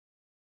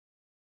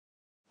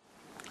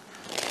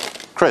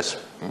Chris,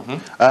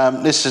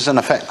 this is an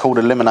effect called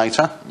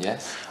eliminator.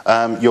 Yes.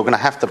 You're going to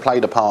have to play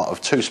the part of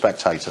two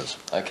spectators.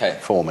 Okay.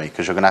 For me,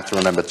 because you're going to have to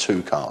remember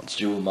two cards.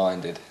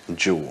 Dual-minded.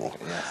 Dual.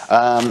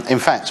 Yes. In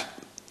fact,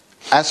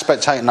 as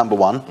spectator number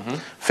one,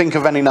 think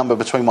of any number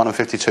between 1 and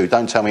 52.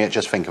 Don't tell me it,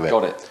 just think of it.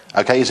 Got it.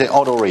 Okay, is it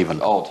odd or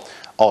even? Odd.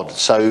 Odd.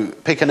 So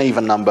pick an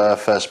even number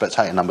for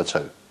spectator number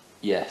 2.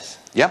 Yes.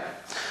 Yeah?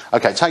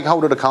 Okay, take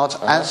hold of the cards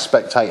as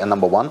spectator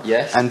number 1.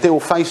 Yes. And deal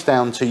face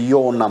down to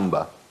your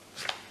number.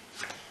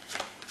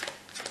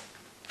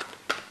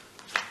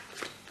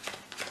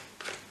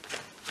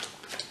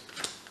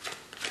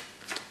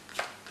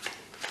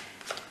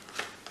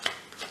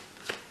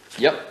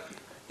 Yep.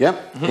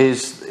 Yep.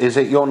 Is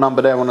it your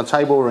number there on the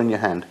table or in your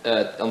hand?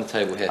 On the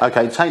table here.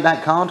 Okay, take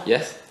that card.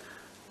 Yes.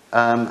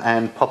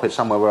 And pop it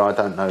somewhere where I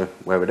don't know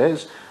where it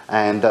is,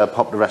 and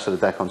pop the rest of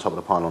the deck on top of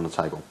the pile on the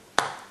table.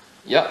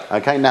 Yep.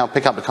 Okay, now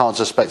pick up the cards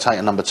as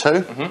spectator number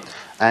 2,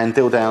 and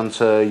deal down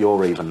to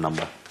your even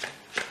number.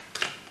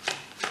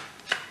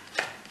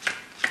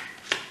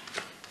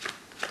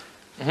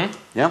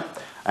 Yep.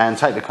 And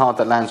take the card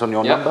that lands on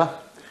your number,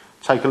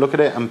 take a look at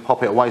it, and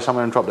pop it away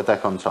somewhere and drop the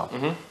deck on top.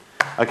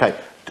 Okay,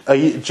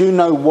 do you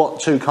know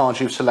what 2 cards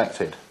you've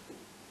selected?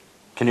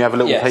 Can you have a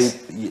little peek?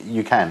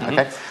 You can,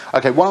 okay?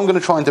 Okay, what I'm going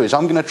to try and do is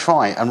I'm going to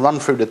try and run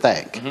through the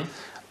deck,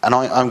 and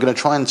I'm going to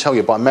try and tell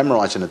you by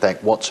memorising the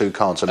deck what 2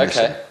 cards are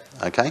missing.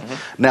 Okay?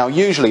 Now,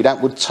 usually that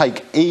would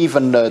take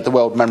even the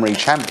world memory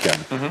champion,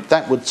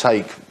 that would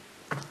take,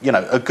 you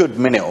know, a good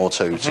minute or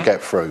 2 to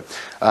get through.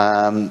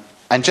 And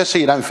just so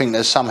you don't think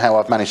that somehow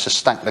I've managed to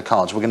stack the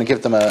cards, we're going to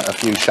give them a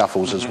few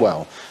shuffles as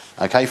well.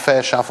 Okay,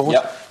 fair shuffles,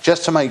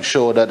 just to make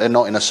sure that they're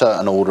not in a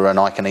certain order and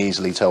I can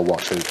easily tell what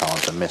 2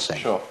 cards are missing.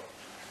 Sure.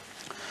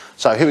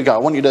 So here we go. I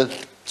want you to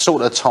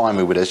sort of time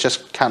me with this,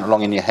 just count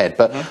along in your head,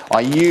 but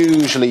I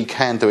usually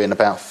can do it in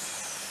about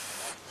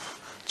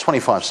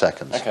 25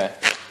 seconds. Okay.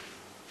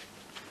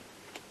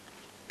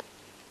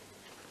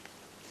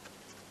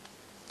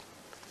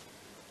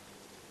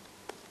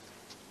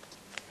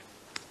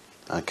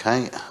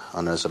 Okay,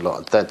 and there's a lot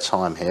of dead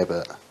time here,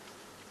 but...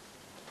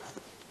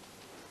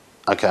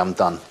 Okay, I'm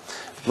done.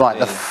 Right,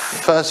 the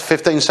first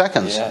 15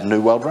 seconds,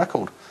 new world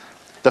record.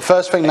 The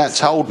first thing that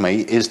told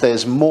me is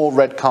there's more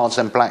red cards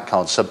than black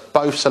cards, so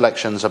both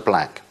selections are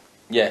black.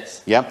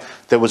 Yes. Yeah.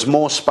 There was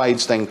more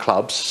spades than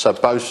clubs, so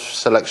both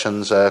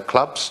selections are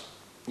clubs.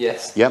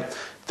 Yes. Yeah.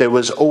 There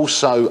was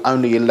also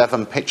only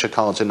 11 picture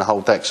cards in the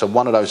whole deck, so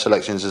one of those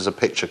selections is a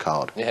picture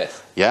card.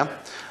 Yes. Yeah.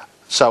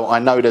 So I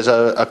know there's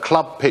a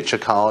club picture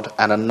card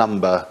and a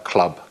number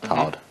club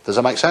card. Does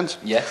that make sense?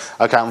 Yes.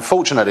 Okay,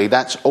 unfortunately,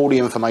 that's all the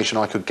information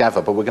I could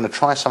gather, but we're going to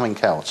try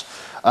something else.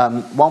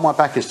 While my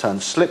back is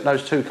turned, slip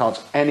those 2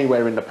 cards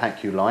anywhere in the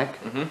pack you like.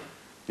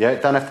 Yeah,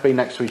 don't have to be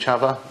next to each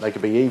other. They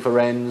could be either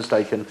ends.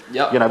 They can,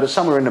 you know, but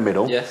somewhere in the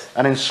middle. Yes.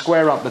 And then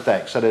square up the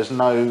deck so there's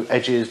no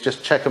edges.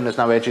 Just check them. There's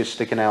no edges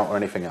sticking out or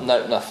anything else.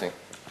 No, nothing.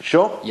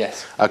 Sure?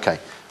 Yes. Okay.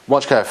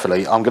 Watch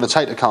carefully. I'm going to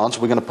take the cards.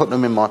 We're going to put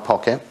them in my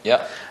pocket.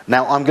 Yep.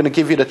 Now I'm going to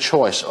give you the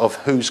choice of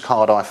whose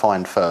card I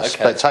find first.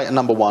 Okay. Spectator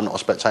number 1 or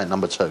spectator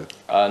number 2.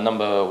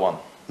 Number 1.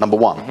 Number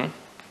 1.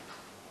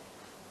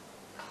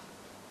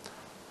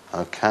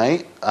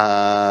 Okay.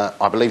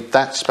 I believe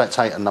that's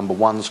spectator number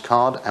 1's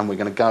card, and we're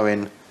going to go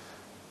in,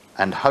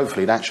 and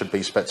hopefully that should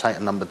be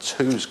spectator number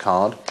 2's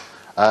card.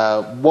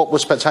 What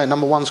was spectator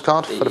number 1's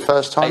card for the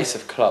first time? Ace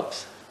of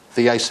clubs.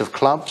 The ace of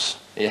clubs.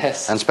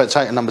 Yes. And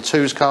spectator number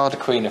 2's card? The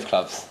queen of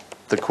clubs.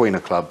 The queen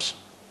of clubs.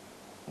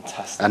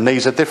 Fantastic. And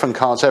these are different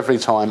cards every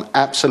time.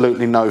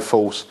 Absolutely no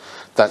false.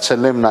 That's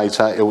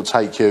eliminator. It will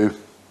take you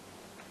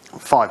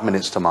 5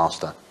 minutes to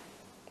master.